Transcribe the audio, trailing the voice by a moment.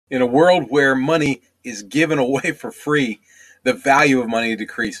In a world where money is given away for free, the value of money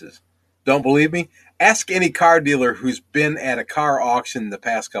decreases. Don't believe me? Ask any car dealer who's been at a car auction the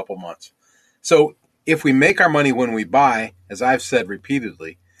past couple months. So if we make our money when we buy, as I've said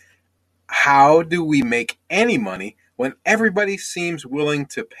repeatedly, how do we make any money when everybody seems willing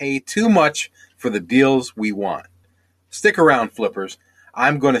to pay too much for the deals we want? Stick around, flippers.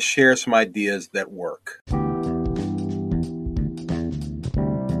 I'm going to share some ideas that work.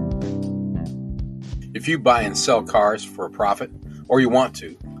 If you buy and sell cars for a profit, or you want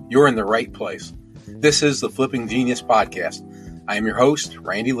to, you're in the right place. This is the Flipping Genius Podcast. I am your host,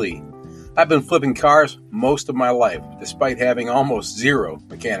 Randy Lee. I've been flipping cars most of my life, despite having almost zero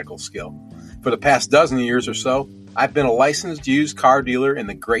mechanical skill. For the past dozen years or so, I've been a licensed used car dealer in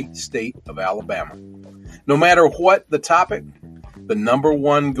the great state of Alabama. No matter what the topic, the number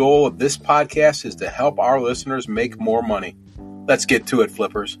one goal of this podcast is to help our listeners make more money. Let's get to it,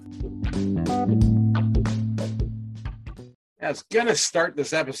 flippers. I was going to start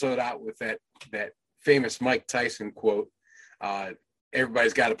this episode out with that famous Mike Tyson quote,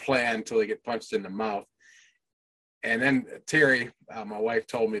 everybody's got a plan until they get punched in the mouth. And then Terry, my wife,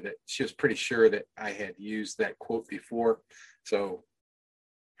 told me that she was pretty sure that I had used that quote before. So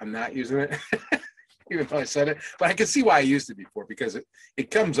I'm not using it, even though I said it. But I can see why I used it before, because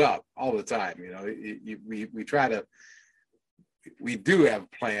it comes up all the time. You know, we do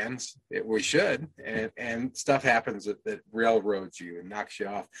have plans, we should, and stuff happens that railroads you and knocks you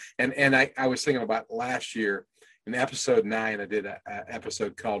off. And I was thinking about last year in episode 9, I did an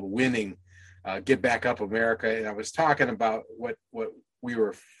episode called Winning, Get Back Up America. And I was talking about what we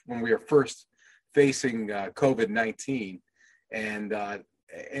were, when we were first facing COVID-19. And and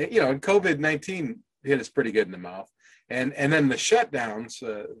COVID-19 hit us pretty good in the mouth. And then the shutdowns,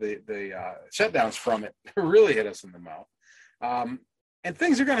 the shutdowns from it really hit us in the mouth. And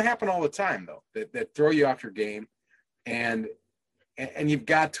things are going to happen all the time, though, that throw you off your game, and you've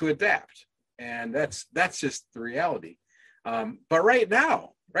got to adapt. And that's just the reality. But right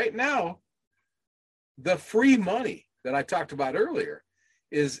now, the free money that I talked about earlier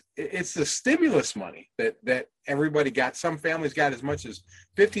it's the stimulus money that everybody got. Some families got as much as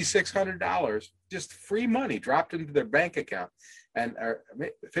 $5,600, just free money dropped into their bank account, and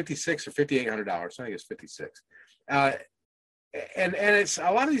 $5,600 or $5,800. I think it's 56. And it's a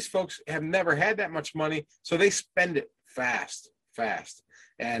lot of these folks have never had that much money, so they spend it fast.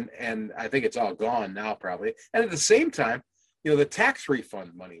 And I think it's all gone now, probably. And at the same time, the tax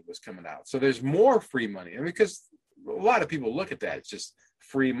refund money was coming out. So there's more free money. And because a lot of people look at that, it's just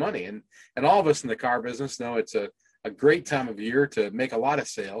free money. And all of us in the car business know it's a great time of year to make a lot of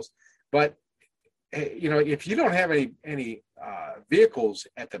sales. But, if you don't have any vehicles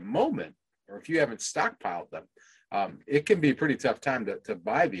at the moment, or if you haven't stockpiled them, it can be a pretty tough time to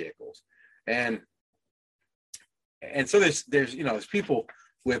buy vehicles. And so there's people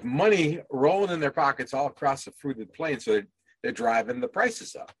with money rolling in their pockets all across the fruited plain. So they're driving the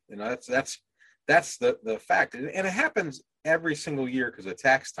prices up. That's the fact. And it happens every single year because of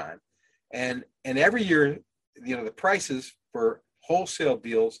tax time. And every year, the prices for wholesale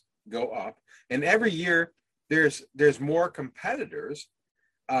deals go up. And every year there's more competitors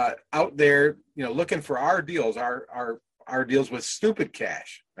out there, looking for our deals, our deals with stupid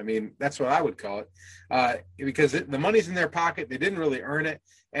cash. I mean, that's what I would call it, because the money's in their pocket. They didn't really earn it,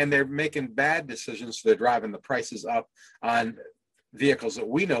 and they're making bad decisions. So they're driving the prices up on vehicles that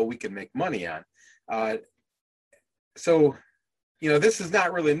we know we can make money on. So this is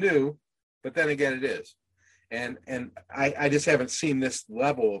not really new, but then again, it is. And I just haven't seen this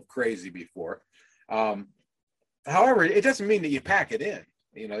level of crazy before. However, it doesn't mean that you pack it in.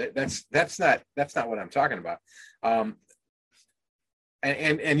 That's not what I'm talking about.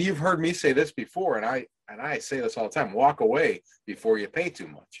 And you've heard me say this before, and I say this all the time: walk away before you pay too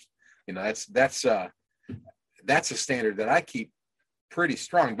much. That's a standard that I keep pretty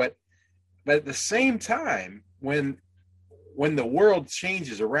strong. But at the same time, when the world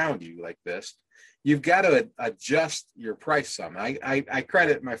changes around you like this, you've got to adjust your price some. I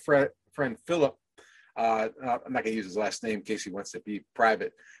credit my friend Philip. I'm not going to use his last name in case he wants to be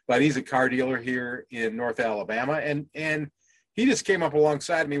private, but he's a car dealer here in North Alabama. And he just came up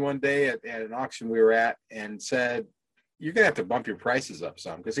alongside me one day at an auction we were at and said, you're going to have to bump your prices up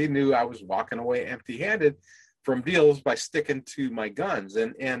some, because he knew I was walking away empty-handed from deals by sticking to my guns.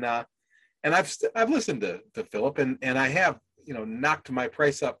 And I've listened to Philip, and I have, knocked my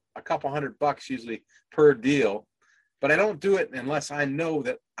price up a couple $100 usually per deal. But I don't do it unless I know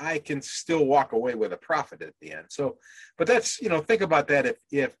that I can still walk away with a profit at the end. So, but that's, think about that.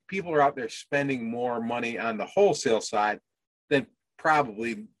 If people are out there spending more money on the wholesale side, then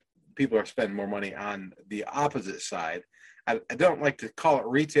probably people are spending more money on the opposite side. I don't like to call it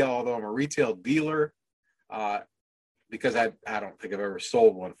retail, although I'm a retail dealer, because I don't think I've ever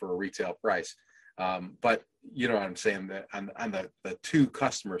sold one for a retail price. But you know what I'm saying, that on the to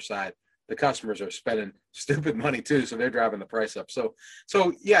customer side, the customers are spending stupid money too, so they're driving the price up. So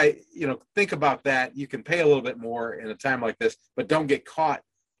yeah, you know, think about that. You can pay a little bit more in a time like this, but don't get caught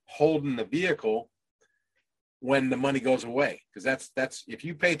holding the vehicle when the money goes away, because that's if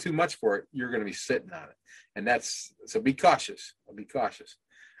you pay too much for it, you're going to be sitting on it, and so be cautious. Be cautious.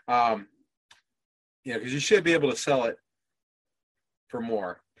 You know, because you should be able to sell it for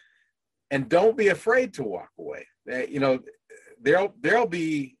more, and don't be afraid to walk away. You know, there'll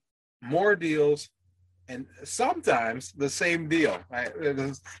be more deals, and sometimes the same deal, right?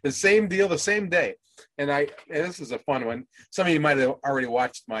 The same deal, the same day. And this is a fun one. Some of you might have already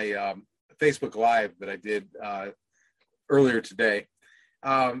watched my Facebook Live that I did earlier today.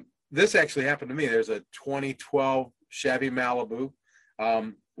 This actually happened to me. There's a 2012 Chevy Malibu,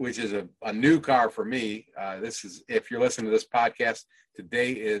 which is a new car for me. This is, if you're listening to this podcast,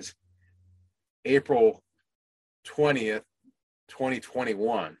 today is April 20th,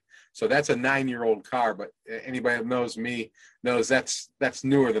 2021. So that's a 9-year-old car, but anybody that knows me knows that's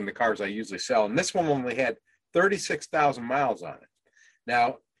newer than the cars I usually sell. And this one only had 36,000 miles on it.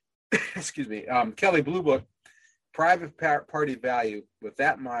 Now, excuse me, Kelley Blue Book, private party value with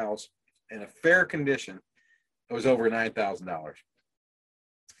that miles in a fair condition, it was over $9,000.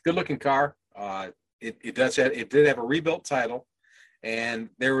 Good looking car. It did have a rebuilt title, and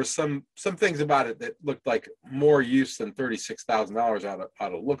there were some things about it that looked like more use than $36,000 ought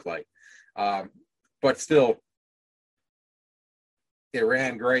to look like. But still, it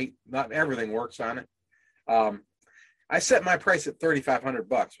ran great. Not everything works on it. I set my price at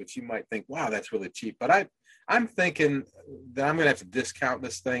 $3,500, which you might think, wow, that's really cheap. But I'm thinking that I'm going to have to discount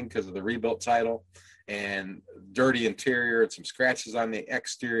this thing because of the rebuilt title and dirty interior and some scratches on the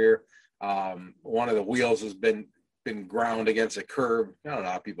exterior. One of the wheels has been ground against a curb. I don't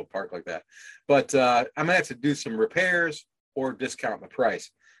know how people park like that. But I'm going to have to do some repairs or discount the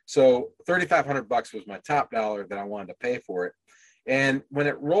price. So $3,500 was my top dollar that I wanted to pay for it. And when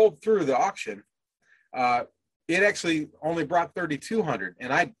it rolled through the auction, it actually only brought $3,200,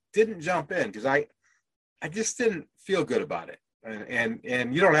 and I didn't jump in because I just didn't feel good about it,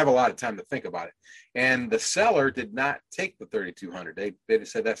 and you don't have a lot of time to think about it. And the seller did not take the $3,200. They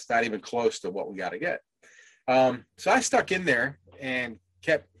just said that's not even close to what we got to get. So I stuck in there and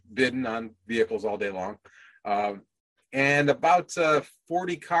kept bidding on vehicles all day long. And about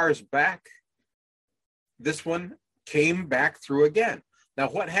 40 cars back, this one came back through again. Now,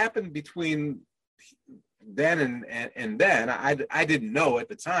 what happened between then and then, I didn't know at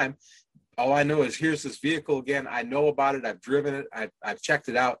the time. All I know is here's this vehicle again. I know about it. I've driven it. I've checked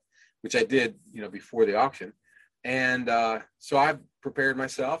it out, which I did, you know, before the auction. And so I prepared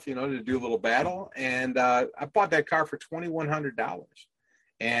myself, you know, to do a little battle. And I bought that car for $2,100,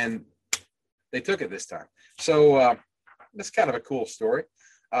 and they took it this time. So that's kind of a cool story.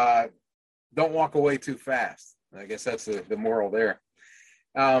 Don't walk away too fast. I guess that's the moral there.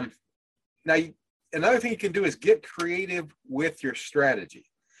 Now, another thing you can do is get creative with your strategy.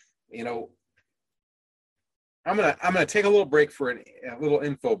 You know, I'm gonna take a little break for a little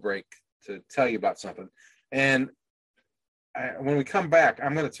info break to tell you about something. And when we come back,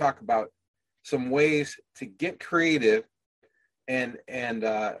 I'm going to talk about some ways to get creative and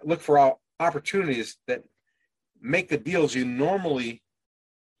look for opportunities that make the deals you normally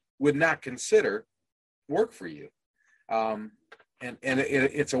would not consider work for you. And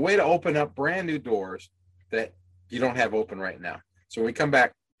it's a way to open up brand new doors that you don't have open right now. So when we come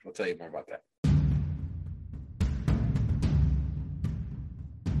back, I'll tell you more about that.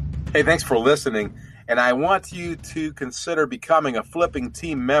 Hey, thanks for listening. And I want you to consider becoming a Flipping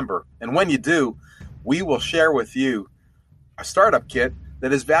Team member. And when you do, we will share with you a startup kit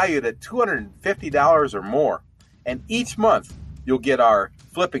that is valued at $250 or more. And each month, you'll get our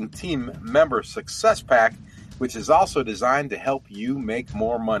Flipping Team Member Success Pack, which is also designed to help you make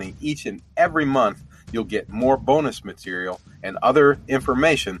more money. Each and every month, you'll get more bonus material and other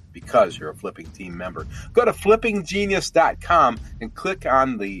information because you're a Flipping Team member. Go to flippinggenius.com and click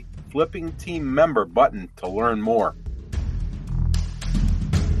on the Flipping Team Member button to learn more.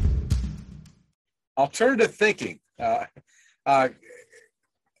 Alternative thinking.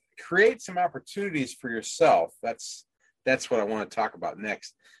 Create some opportunities for yourself. That's what I want to talk about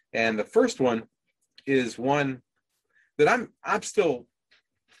next. And the first one is one that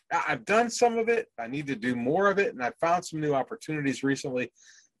I've done some of it. I need to do more of it, and I found some new opportunities recently.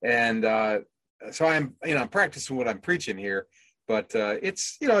 And so I'm practicing what I'm preaching here. but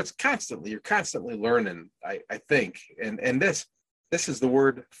it's, it's constantly, you're constantly learning, I think. And this is the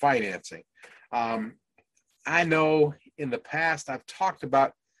word financing. I know in the past I've talked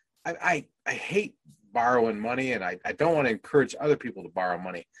about, I hate borrowing money, and I don't want to encourage other people to borrow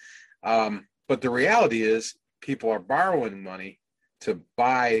money. But the reality is people are borrowing money to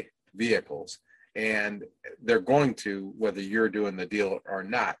buy vehicles, and they're going to, whether you're doing the deal or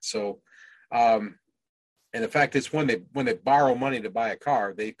not. So, and the fact is, when they borrow money to buy a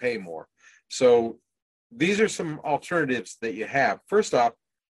car, they pay more. So these are some alternatives that you have. First off,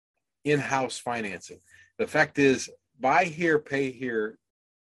 in-house financing. The fact is, buy here, pay here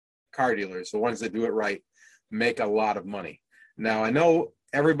car dealers, the ones that do it right, make a lot of money. Now, I know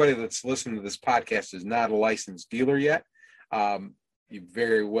everybody that's listening to this podcast is not a licensed dealer yet. You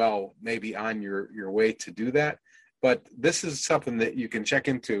very well may be on your way to do that, but this is something that you can check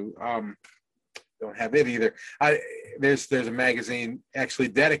into. Don't have it either. There's a magazine actually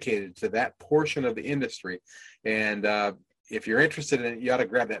dedicated to that portion of the industry, and if you're interested in it, you ought to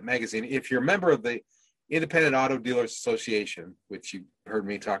grab that magazine. If you're a member of the Independent Auto Dealers Association, which you heard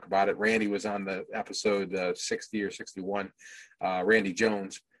me talk about it, Randy was on the episode 60 or 61, Randy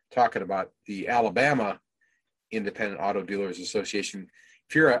Jones, talking about the Alabama Independent Auto Dealers Association.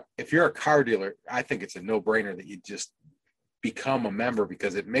 If you're a car dealer, I think it's a no-brainer that you just become a member,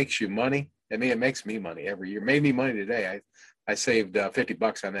 because it makes you money. I mean, it makes me money every year. Made me money today. I saved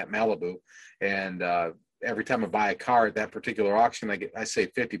 $50 on that Malibu, and every time I buy a car at that particular auction, I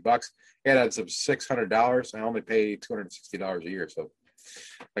save $50. It adds up $600. I only pay $260 a year. So,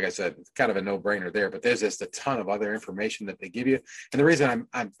 like I said, it's kind of a no-brainer there. But there's just a ton of other information that they give you. And the reason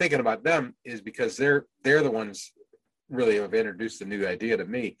I'm thinking about them is because they're the ones really have introduced the new idea to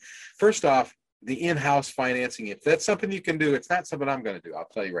me. First off, the in-house financing, if that's something you can do, it's not something I'm going to do. I'll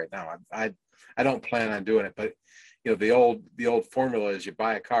tell you right now, I don't plan on doing it. But the old formula is you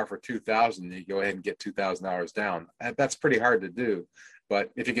buy a car for $2,000, you go ahead and get $2,000 down. That's pretty hard to do,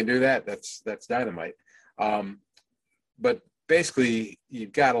 but if you can do that, that's dynamite. But basically,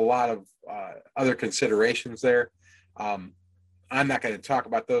 you've got a lot of other considerations there. I'm not going to talk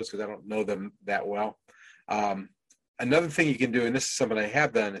about those because I don't know them that well. Another thing you can do, and this is something I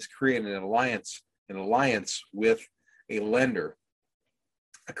have done, is create an alliance with a lender.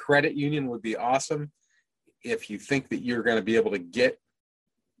 A credit union would be awesome if you think that you're going to be able to get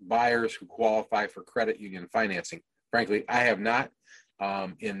buyers who qualify for credit union financing. Frankly, I have not.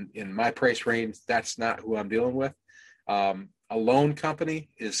 In my price range, that's not who I'm dealing with. A loan company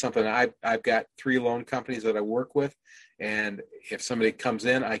is something I've got 3 loan companies that I work with, and if somebody comes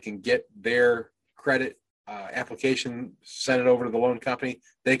in, I can get their credit application, send it over to the loan company.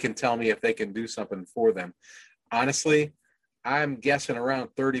 They can tell me if they can do something for them. Honestly, I'm guessing around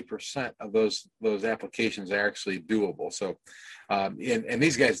 30% of those applications are actually doable. So, and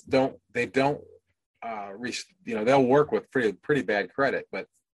these guys they'll work with pretty bad credit, but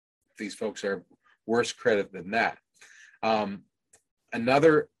these folks are worse credit than that.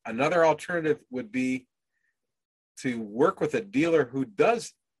 Another alternative would be to work with a dealer who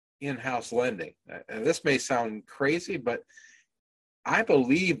does in-house lending. And this may sound crazy, but I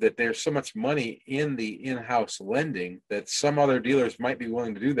believe that there's so much money in the in-house lending that some other dealers might be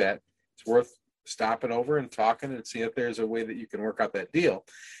willing to do that. It's worth stopping over and talking and see if there's a way that you can work out that deal.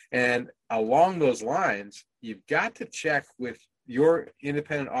 And along those lines, you've got to check with your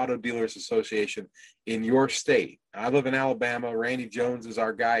Independent Auto Dealers Association in your state. I live in Alabama. Randy Jones is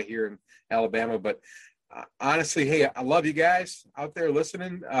our guy here in Alabama. But honestly, hey, I love you guys out there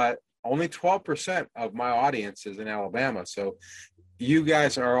listening. Only 12% of my audience is in Alabama. So you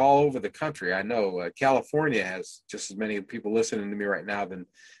guys are all over the country. I know California has just as many people listening to me right now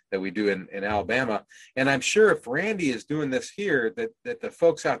that we do in Alabama. And I'm sure if Randy is doing this here, that the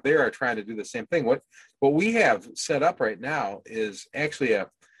folks out there are trying to do the same thing. What we have set up right now is actually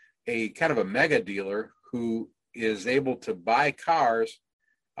a kind of a mega dealer who is able to buy cars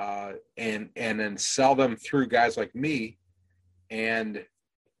and then sell them through guys like me. And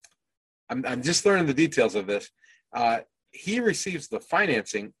I'm just learning the details of this. He receives the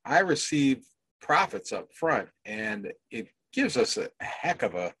financing. I receive profits up front, and it gives us a heck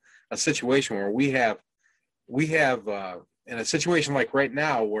of a situation where we have in a situation like right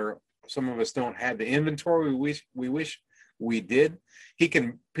now where some of us don't have the inventory we wish we did. He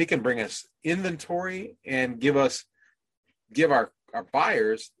can bring us inventory and give our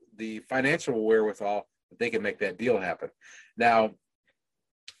buyers the financial wherewithal that they can make that deal happen. Now,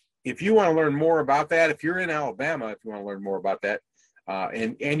 if you want to learn more about that, if you're in Alabama, if you want to learn more about that,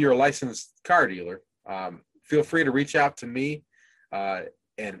 and you're a licensed car dealer, feel free to reach out to me at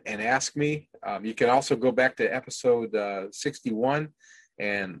and ask me. You can also go back to episode 61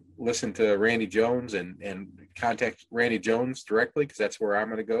 and listen to Randy Jones and contact Randy Jones directly, because that's where I'm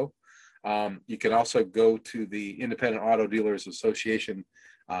going to go. You can also go to the Independent Auto Dealers Association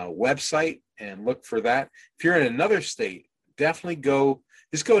website and look for that. If you're in another state, definitely go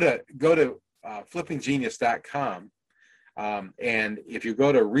to flippinggenius.com. And if you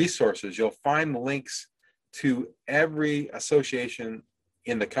go to resources, you'll find links to every association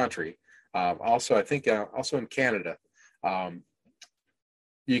in the country. Also, I think also in Canada.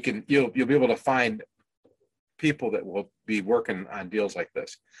 You'll be able to find people that will be working on deals like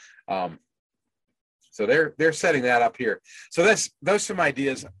this. So they're setting that up here. So those are some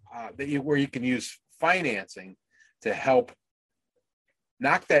ideas where you can use financing to help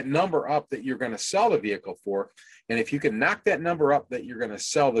knock that number up that you're going to sell the vehicle for. And if you can knock that number up that you're going to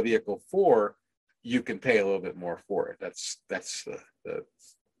sell the vehicle for, you can pay a little bit more for it. That's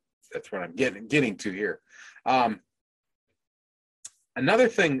what I'm getting to here. Another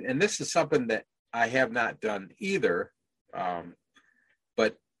thing, and this is something that I have not done either,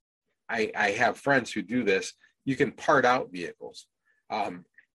 but I have friends who do this. You can part out vehicles.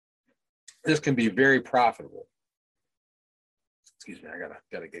 This can be very profitable. Excuse me, I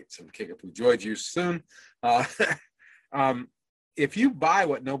gotta get some Kickapoo Joy juice soon. If you buy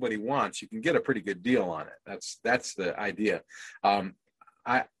what nobody wants, you can get a pretty good deal on it. That's the idea.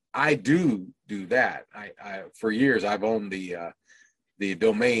 I do that. I for years I've owned the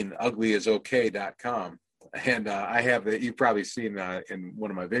domain uglyisok.com. And I have you've probably seen in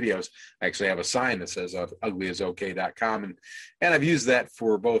one of my videos, I actually have a sign that says uglyisok.com. And I've used that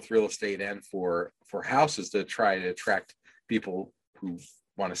for both real estate and for houses to try to attract people who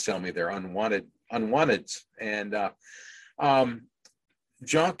want to sell me their unwanteds. And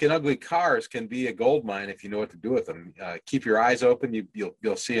junk and ugly cars can be a gold mine if you know what to do with them. Keep your eyes open.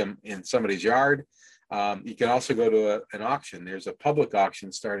 You'll see them in somebody's yard. You can also go to an auction. There's a public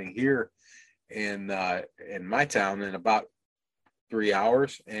auction starting here in my town in about 3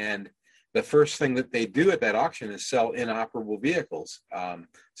 hours. And the first thing that they do at that auction is sell inoperable vehicles.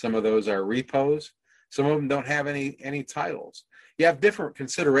 Some of those are repos. Some of them don't have any titles. You have different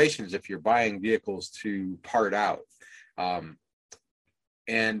considerations if you're buying vehicles to part out. And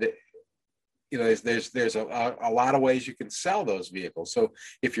you know, there's a lot of ways you can sell those vehicles. So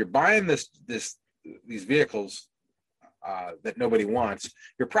if you're buying these vehicles that nobody wants,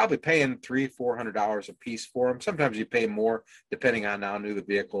 you're probably paying $300-400 a piece for them. Sometimes you pay more depending on how new the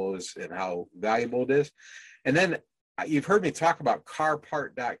vehicle is and how valuable it is. And then you've heard me talk about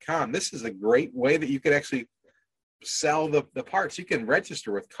carpart.com. This is a great way that you could actually sell the parts. You can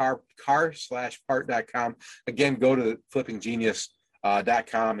register with car/part.com. Again, go to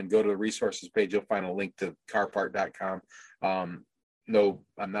flippinggenius.com and go to the resources page. You'll find a link to carpart.com. No,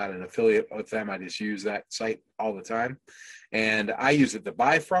 I'm not an affiliate with them. I just use that site all the time. And I use it to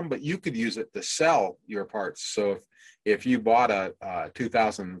buy from, but you could use it to sell your parts. So if you bought a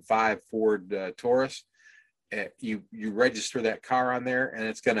 2005 Ford Taurus, you register that car on there, and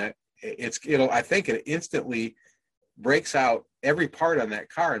I think it instantly breaks out every part on that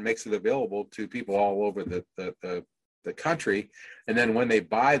car and makes it available to people all over the country. And then when they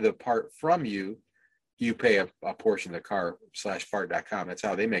buy the part from you, you pay a portion of the car/part.com. That's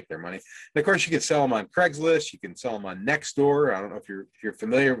how they make their money. And of course, you can sell them on Craigslist. You can sell them on Nextdoor. I don't know if you're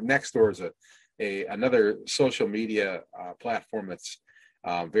familiar with Nextdoor. Is another social media platform that's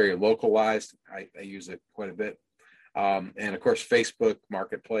very localized. I use it quite a bit. And of course, Facebook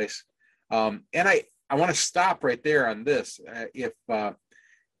Marketplace. And I want to stop right there on this. And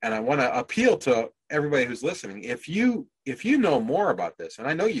I want to appeal to everybody who's listening. If you know more about this, and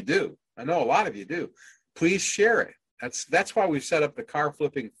I know you do, I know a lot of you do, please share it. That's why we've set up the Car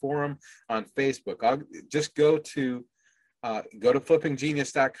Flipping Forum on Facebook. Just go to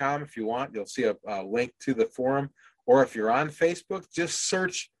flippinggenius.com if you want. You'll see a link to the forum. Or if you're on Facebook, just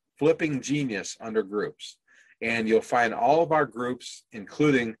search Flipping Genius under groups, and you'll find all of our groups,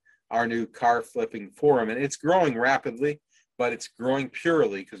 including our new Car Flipping Forum. And it's growing rapidly, but it's growing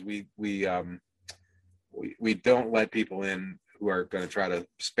purely because we don't let people in who are going to try to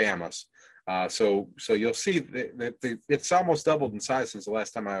spam us. So you'll see that it's almost doubled in size since the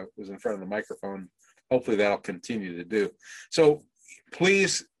last time I was in front of the microphone. Hopefully that'll continue to do. So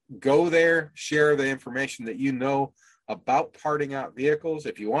please go there, share the information that you know about parting out vehicles.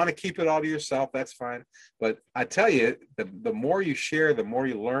 If you want to keep it all to yourself, that's fine. But I tell you, the more you share, the more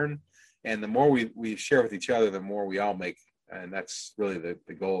you learn, and the more we share with each other, the more we all make. And that's really the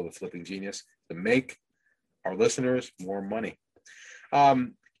goal of the Flipping Genius, to make our listeners more money.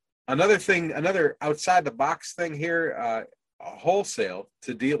 Another outside the box thing here, wholesale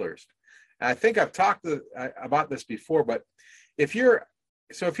to dealers. And I think I've talked about this before, but if you're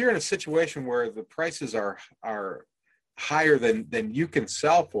in a situation where the prices are higher than you can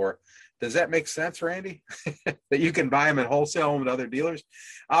sell for, does that make sense, Randy? That you can buy them and wholesale them to other dealers?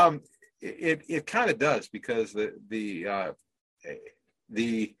 It kind of does, because the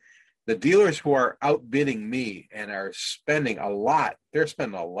dealers who are outbidding me and are spending a lot, they're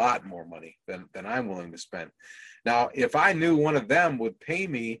spending a lot more money than I'm willing to spend. Now, if I knew one of them would pay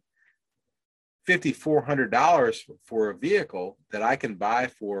me $5,400 for a vehicle that I can buy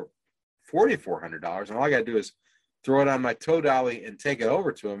for $4,400, and all I got to do is throw it on my tow dolly and take it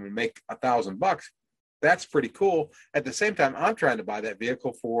over to them and make $1,000, that's pretty cool. At the same time, I'm trying to buy that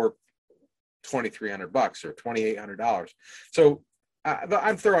vehicle for $2,300 or $2,800. So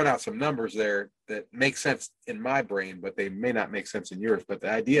I'm throwing out some numbers there that make sense in my brain, but they may not make sense in yours. But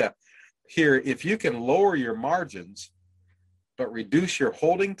the idea here, if you can lower your margins but reduce your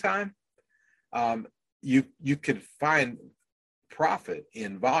holding time, you can find profit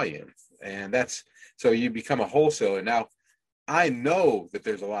in volume, and that's so you become a wholesaler. Now, I know that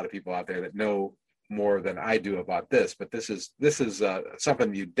there's a lot of people out there that know more than I do about this, but this is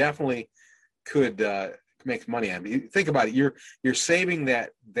something you definitely could make money on. You think about it, you're saving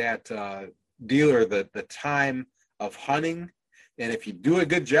that dealer the time of hunting, and if you do a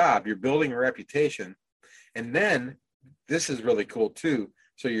good job, you're building a reputation. And then this is really cool too.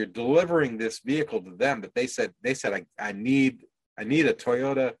 So you're delivering this vehicle to them that they said I need a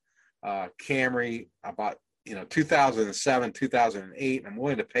Toyota Camry about 2007, 2008. I'm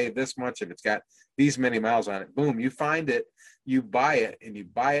willing to pay this much if it's got these many miles on it. Boom, you find it, you buy it, and you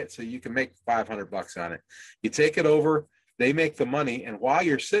buy it so you can make $500 on it. You take it over, they make the money, and while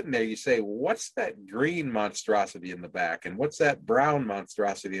you're sitting there, you say, what's that green monstrosity in the back, and what's that brown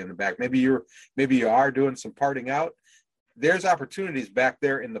monstrosity in the back? Maybe you are doing some parting out. There's opportunities back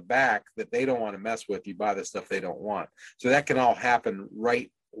there in the back that they don't want to mess with. You buy the stuff they don't want. So that can all happen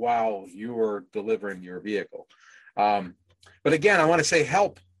right while you're delivering your vehicle. But again, I want to say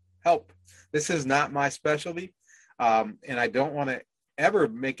help. This is not my specialty. And I don't want to ever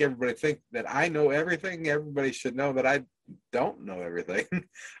make everybody think that I know everything. Everybody should know that I don't know everything.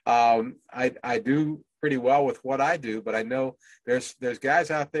 I do pretty well with what I do, but I know there's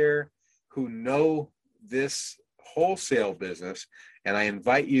guys out there who know this wholesale business, and I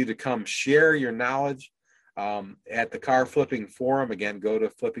invite you to come share your knowledge at the Car Flipping Forum. Again, go to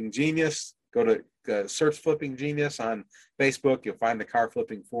Flipping Genius, go to search Flipping Genius on Facebook. You'll find the Car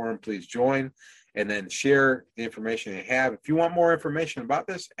Flipping Forum. Please join, and then share the information you have. If you want more information about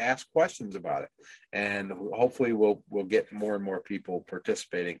this, ask questions about it, and hopefully we'll get more and more people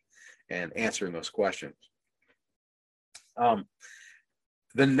participating and answering those questions.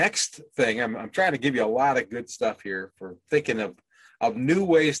 The next thing, I'm trying to give you a lot of good stuff here for thinking of new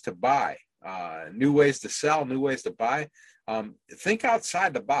ways to buy, new ways to sell, new ways to buy. Think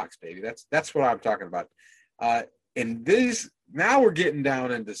outside the box, baby. That's what I'm talking about. And these, now we're getting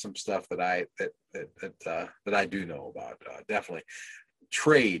down into some stuff that I do know about. Definitely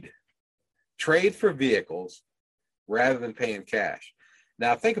trade for vehicles rather than paying cash.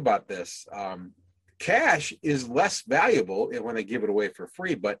 Now think about this. Cash is less valuable when they give it away for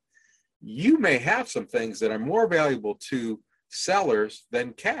free, but you may have some things that are more valuable to sellers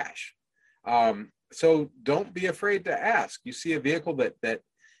than cash. So don't be afraid to ask. You see a vehicle that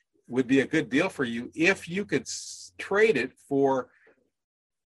would be a good deal for you if you could trade it for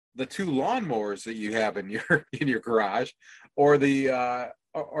the 2 lawnmowers that you have in your garage, or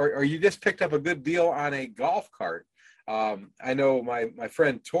or you just picked up a good deal on a golf cart. I know my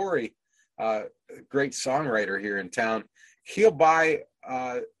friend Tori, great songwriter here in town, he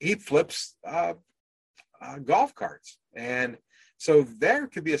flips golf carts. And so there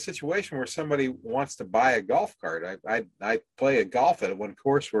could be a situation where somebody wants to buy a golf cart. I play a golf at one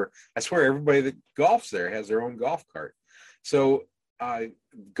course where I swear everybody that golfs there has their own golf cart. So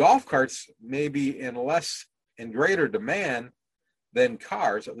golf carts may be in greater demand than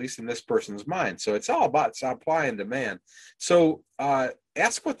cars, at least in this person's mind. So it's all about supply and demand. So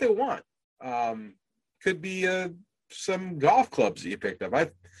ask what they want. Could be some golf clubs that you picked up.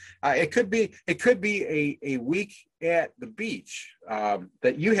 It could be a week at the beach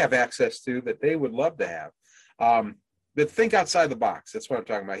that you have access to that they would love to have. But think outside the box. That's what I'm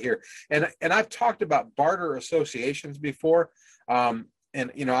talking about here. And I've talked about barter associations before. And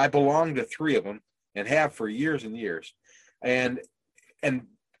I belong to 3 of them and have for years and years. And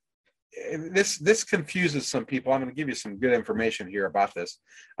this confuses some people. I'm going to give you some good information here about this.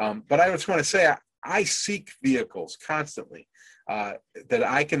 But I just want to say I seek vehicles constantly that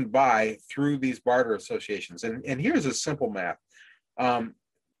I can buy through these barter associations. And here's a simple math.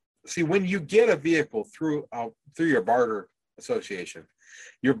 See, when you get a vehicle through your barter association,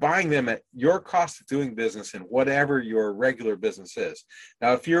 you're buying them at your cost of doing business in whatever your regular business is.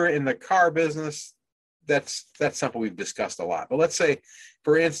 Now, if you're in the car business, that's something we've discussed a lot. But let's say,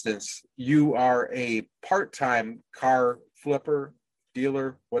 for instance, you are a part-time car flipper,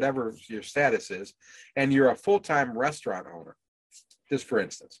 dealer, whatever your status is, and you're a full-time restaurant owner, just for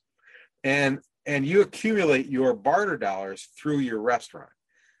instance, and you accumulate your barter dollars through your restaurant.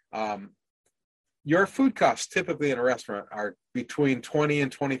 Your food costs typically in a restaurant are between 20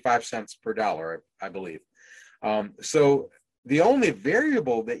 and 25 cents per dollar, I believe. So the only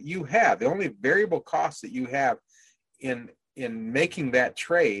variable that you have, the only variable cost that you have in making that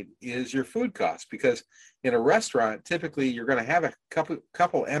trade is your food costs, because in a restaurant, typically you're going to have a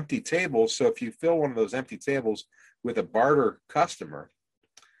couple empty tables. So if you fill one of those empty tables with a barter customer,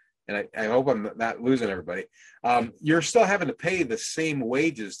 and I hope I'm not losing everybody, you're still having to pay the same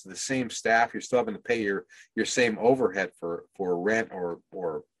wages to the same staff. You're still having to pay your same overhead for rent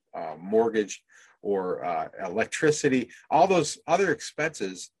or mortgage or electricity. All those other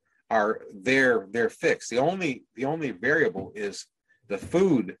expenses are they're fixed. The only variable is the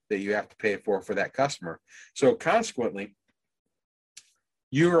food that you have to pay for that customer. So consequently,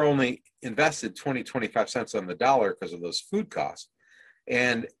 you are only invested 25 cents on the dollar because of those food costs.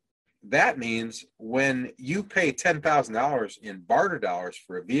 And that means when you pay $10,000 in barter dollars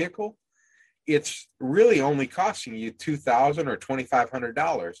for a vehicle, it's really only costing you $2,000 or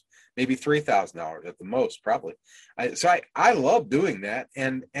 $2,500, maybe $3,000 at the most, probably. So I love doing that,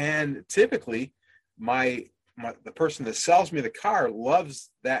 and typically the person that sells me the car loves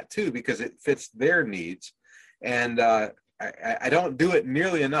that too, because it fits their needs, and I don't do it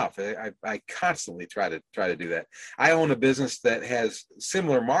nearly enough. I constantly try to do that. I own a business that has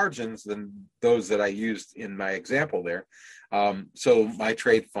similar margins than those that I used in my example there. So my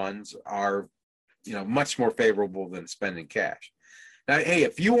trade funds are, much more favorable than spending cash. Now, hey,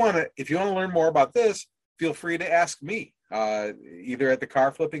 if you want to learn more about this, feel free to ask me, either at the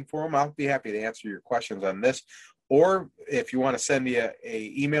Car Flipping Forum. I'll be happy to answer your questions on this, or if you want to send me a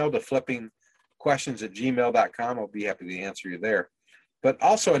email to flippingquestions@gmail.com, I'll be happy to answer you there. But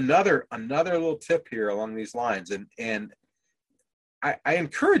also another little tip here along these lines, and I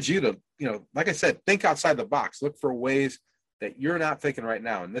encourage you to, like I said, think outside the box. Look for ways that you're not thinking right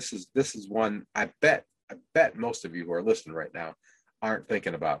now. And this is one I bet most of you who are listening right now aren't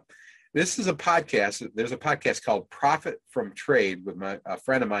thinking about. This is a podcast. There's a podcast called Profit from Trade with a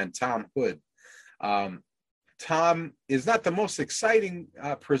friend of mine, Tom Hood. Tom is not the most exciting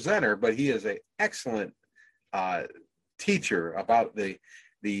presenter, but he is an excellent teacher about the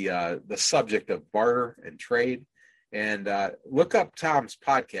subject of barter and trade. And look up Tom's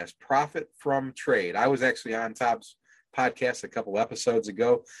podcast, Profit from Trade. I was actually on Tom's podcast a couple episodes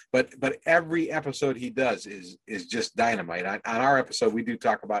ago, but every episode he does is just dynamite. On our episode, we do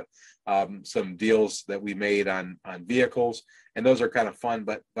talk about some deals that we made on vehicles, and those are kind of fun.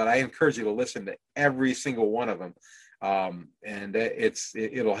 But I encourage you to listen to every single one of them, and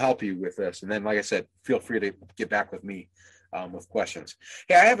it'll help you with this. And then, like I said, feel free to get back with me with questions.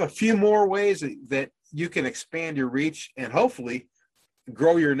 Hey, I have a few more ways that you can expand your reach and hopefully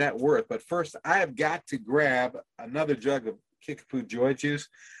grow your net worth. But first, I have got to grab another jug of Kickapoo Joy Juice.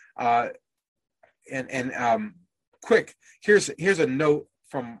 Quick, here's a note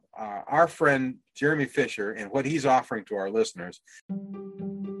from our friend Jeremy Fisher and what he's offering to our listeners.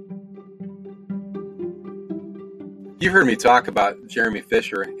 You've heard me talk about Jeremy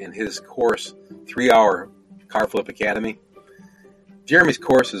Fisher and his course, 3-Hour Car Flip Academy. Jeremy's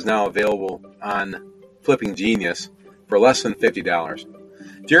course is now available on Flipping Genius for less than $50.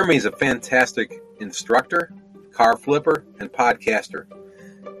 Jeremy is a fantastic instructor, car flipper, and podcaster.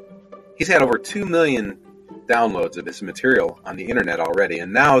 He's had over 2 million downloads of his material on the internet already,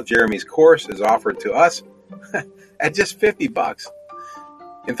 and now Jeremy's course is offered to us at just $50.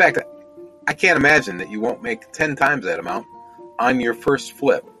 In fact, I can't imagine that you won't make 10 times that amount on your first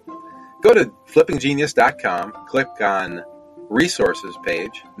flip. Go to flippinggenius.com, click on resources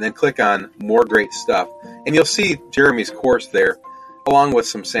page, and then click on more great stuff, and you'll see Jeremy's course there along with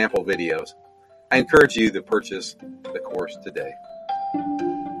some sample videos. I encourage you to purchase the course today.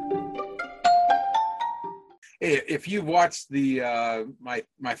 Hey, if you watched the my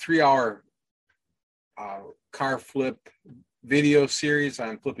 3-hour car flip video series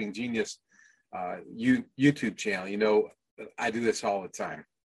on Flipping Genius YouTube channel, you know I do this all the time.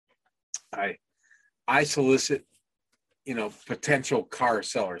 I solicit potential car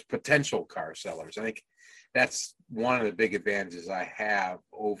sellers. I think that's one of the big advantages I have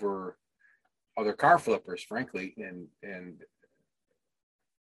over other car flippers, frankly, and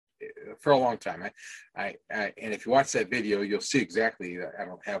for a long time. I and if you watch that video, you'll see exactly. I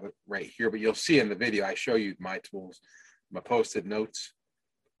don't have it right here, but you'll see in the video I show you my tools, my Post-it notes.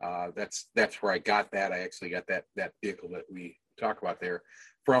 That's where I got that. I actually got that vehicle that we talk about there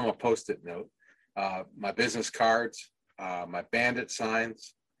from a Post-it note. My business cards, my bandit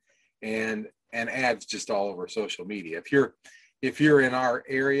signs, and ads just all over social media. If you're in our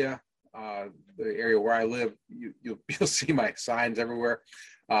area, the area where I live, you'll see my signs everywhere.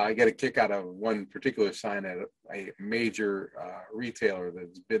 I get a kick out of one particular sign at a major retailer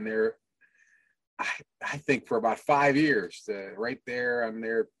that's been there, I think, for about 5 years, right there on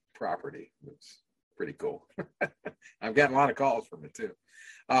their property. It's pretty cool. I've gotten a lot of calls from it too.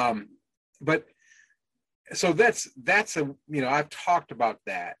 But so that's I've talked about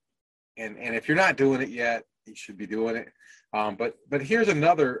that, and if you're not doing it yet, you should be doing it. But here's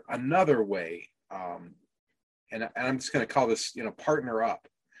another way, and I'm just going to call this partner up,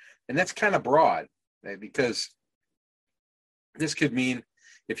 and that's kind of broad, because this could mean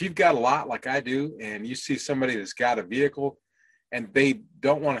if you've got a lot like I do, and you see somebody that's got a vehicle and they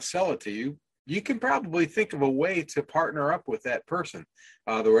don't want to sell it to you, you can probably think of a way to partner up with that person,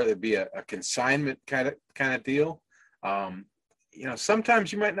 whether it be a consignment kind of deal.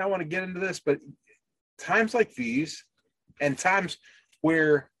 Sometimes you might not want to get into this, but times like these, and times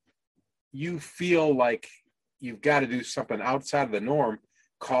where you feel like you've got to do something outside of the norm,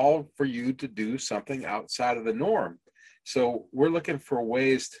 call for you to do something outside of the norm. So we're looking for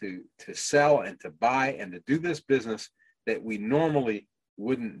ways to sell and to buy and to do this business that we normally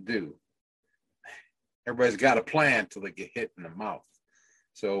wouldn't do. Everybody's got a plan till they get hit in the mouth.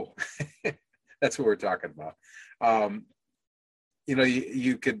 So that's what we're talking about.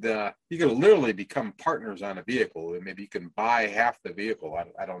 You could literally become partners on a vehicle, and maybe you can buy half the vehicle.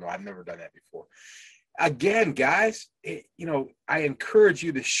 I don't know. I've never done that before. Again, guys, I encourage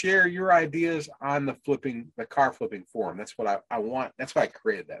you to share your ideas on the car flipping forum. That's what I want. That's why I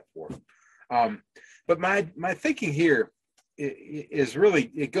created that forum. But my thinking here is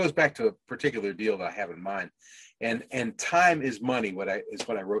really, it goes back to a particular deal that I have in mind, and time is money. Is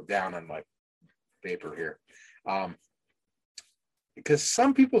what I wrote down on my paper here, because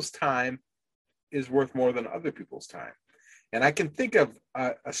some people's time is worth more than other people's time. And I can think of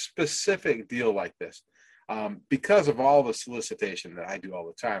a specific deal like this, because of all the solicitation that I do all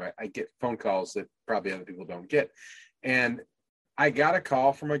the time. I get phone calls that probably other people don't get. And I got a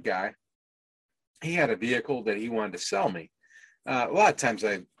call from a guy. He had a vehicle that he wanted to sell me. A lot of times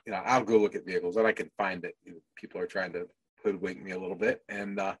I'll go look at vehicles and I can find that people are trying to hoodwink me a little bit.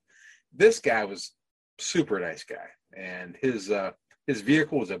 And this guy was super nice guy. And his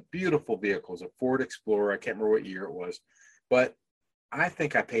vehicle was a beautiful vehicle. It was a Ford Explorer. I can't remember what year it was. But I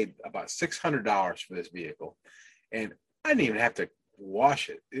think I paid about $600 for this vehicle, and I didn't even have to wash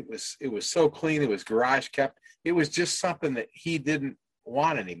it. It was so clean. It was garage kept. It was just something that he didn't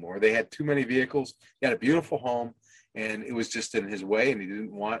want anymore. They had too many vehicles. He had a beautiful home, and it was just in his way, and he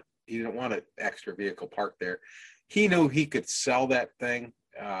didn't want an extra vehicle parked there. He knew he could sell that thing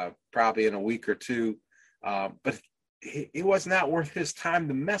probably in a week or two, but it was not worth his time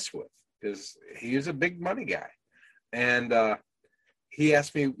to mess with, because he was a big money guy. And he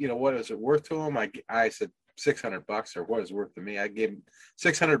asked me, what is it worth to him? I said $600, or what is it worth to me? I gave him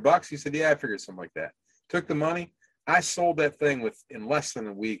 $600. He said, yeah, I figured something like that. Took the money. I sold that thing in less than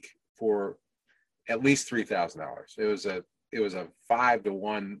a week for at least $3,000. It was a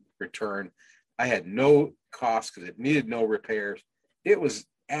 5-to-1 return. I had no cost because it needed no repairs. It was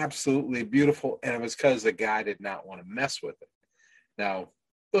absolutely beautiful, and it was because the guy did not want to mess with it. Now,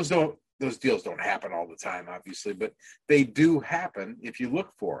 those deals don't happen all the time, obviously, but they do happen if you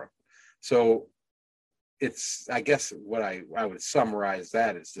look for them. So it's, I guess what I would summarize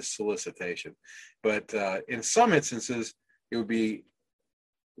that as the solicitation. But in some instances, it would be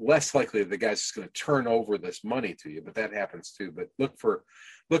less likely that the guy's just going to turn over this money to you, but that happens too. But look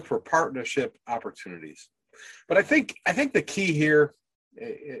for partnership opportunities. But I think the key here,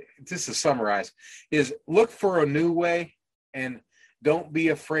 just to summarize, is look for a new way, and don't be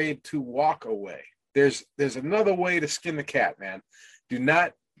afraid to walk away. There's another way to skin the cat, man. Do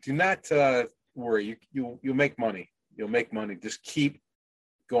not worry. You'll make money. You'll make money. Just keep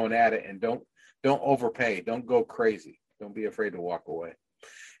going at it, and don't overpay. Don't go crazy. Don't be afraid to walk away.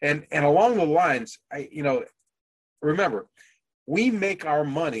 And along the lines, remember, we make our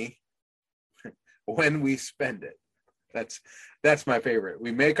money when we spend it. That's my favorite.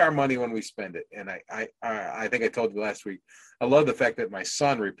 We make our money when we spend it. And I think I told you last week, I love the fact that my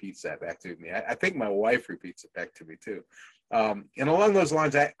son repeats that back to me. I think my wife repeats it back to me too. And along those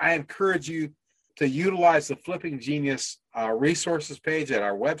lines, I encourage you to utilize the Flipping Genius resources page at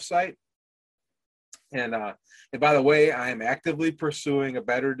our website. And by the way, I am actively pursuing a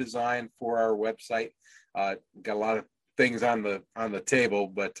better design for our website. Got a lot of things on the table,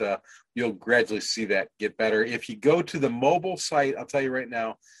 but you'll gradually see that get better. If you go to the mobile site, I'll tell you right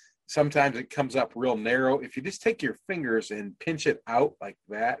now, sometimes it comes up real narrow. If you just take your fingers and pinch it out like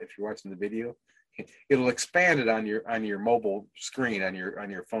that, if you're watching the video, it'll expand it on your mobile screen, on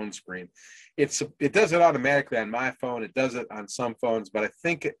your phone screen. It does it automatically on my phone. It does it on some phones, but I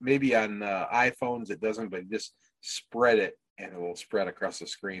think maybe on iPhones it doesn't. But you just spread it and it will spread across the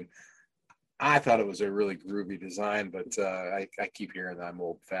screen. I thought it was a really groovy design, but I keep hearing that I'm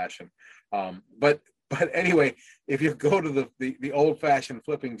old-fashioned. But anyway, if you go to the old-fashioned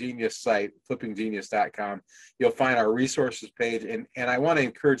Flipping Genius site, flippinggenius.com, you'll find our resources page, and I want to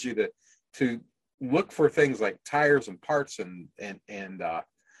encourage you to look for things like tires and parts and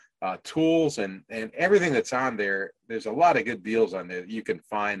tools and everything that's on there. There's a lot of good deals on there that you can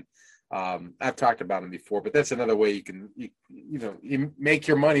find. I've talked about them before, but that's another way you make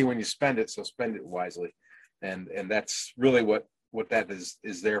your money when you spend it. So spend it wisely. And that's really what that is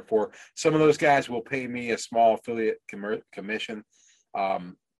there for. Some of those guys will pay me a small affiliate commission,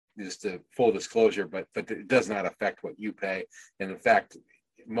 just to full disclosure, but it does not affect what you pay. And in fact,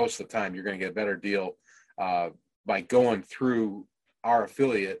 most of the time you're going to get a better deal by going through our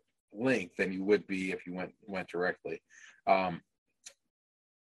affiliate link than you would be if you went directly.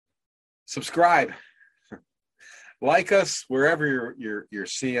 Subscribe, like us wherever you're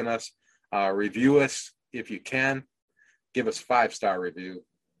seeing us. Review us if you can. Give us 5-star review.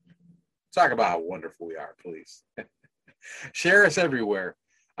 Talk about how wonderful we are, please. Share us everywhere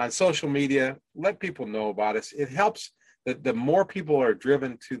on social media. Let people know about us. It helps. The more people are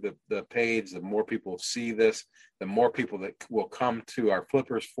driven to the page, the more people see this, the more people that will come to our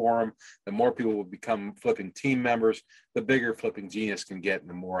Flippers Forum, the more people will become Flipping team members, the bigger Flipping Genius can get, and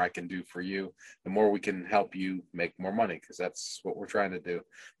the more I can do for you, the more we can help you make more money, because that's what we're trying to do.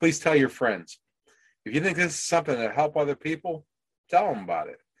 Please tell your friends. If you think this is something that help other people, tell them about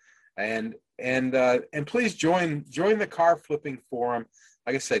it. And please join the Car Flipping Forum.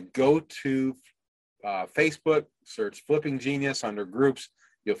 Like I said, go to Facebook, search Flipping Genius under groups.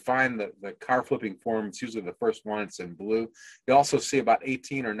 You'll find the Car Flipping Forum. It's usually the first one. It's in blue. You'll also see about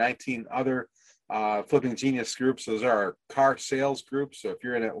 18 or 19 other Flipping Genius groups. Those are our car sales groups. So if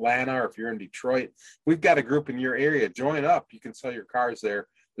you're in Atlanta or if you're in Detroit, we've got a group in your area. Join up. You can sell your cars there.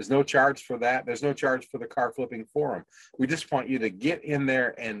 There's no charge for that. There's no charge for the Car Flipping Forum. We just want you to get in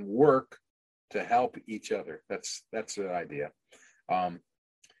there and work to help each other. That's the idea.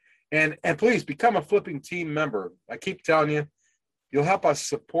 And please become a Flipping team member. I keep telling you, you'll help us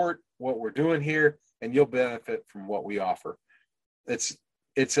support what we're doing here, and you'll benefit from what we offer. I'm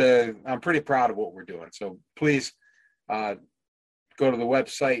pretty proud of what we're doing. So please go to the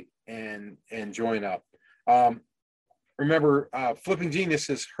website and join up. Remember, Flipping Genius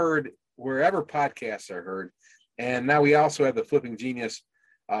is heard wherever podcasts are heard. And now we also have the Flipping Genius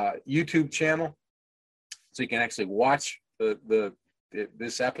YouTube channel. So you can actually watch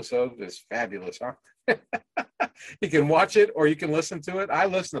this episode. Is fabulous, huh? You can watch it or you can listen to it. I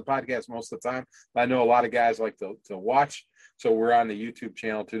listen to podcasts most of the time. I know a lot of guys like to watch. So we're on the YouTube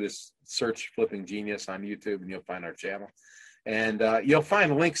channel too. Just search Flipping Genius on YouTube and you'll find our channel. And you'll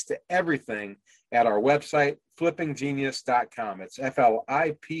find links to everything at our website, flippinggenius.com. It's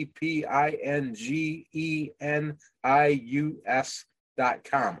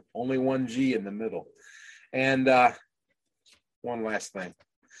FLIPPINGENIUS.com. Only one G in the middle. And one last thing.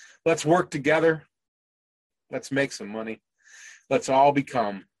 Let's work together. Let's make some money. Let's all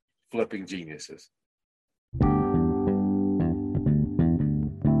become Flipping Geniuses.